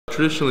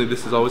traditionally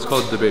this is always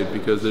called debate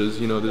because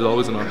there's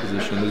always an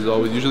opposition. There's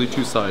always usually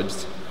two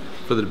sides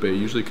for the debate,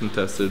 usually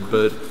contested.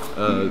 But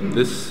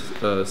this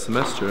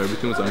semester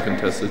everything was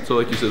uncontested. So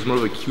like you said, it's more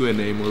of a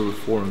Q&A, more of a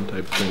forum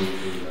type thing.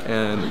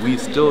 And we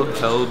still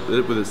held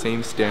it with the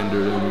same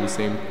standard and with the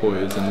same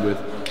poise and with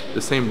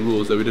the same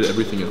rules that we did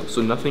everything else.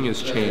 So nothing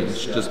has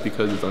changed just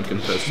because it's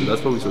uncontested.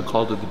 That's why we still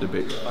called it the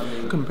debate.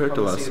 Compared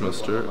to last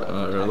semester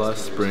or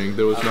last spring,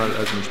 there was not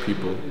as much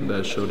people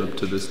that showed up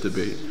to this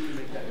debate.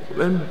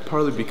 And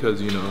partly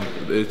because,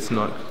 it's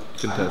not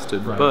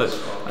contested, but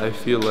I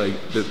feel like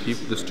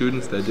the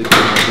students that did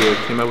come out here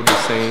came out with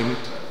the same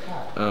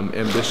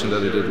ambition that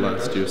they did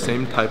last year.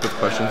 Same type of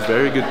questions,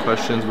 very good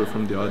questions were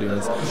from the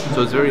audience. So I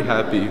was very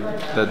happy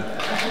that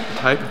the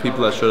type of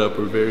people that showed up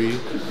were very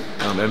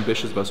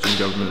ambitious about student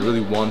government, really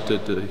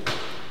wanted to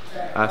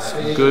ask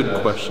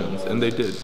good questions, and they did.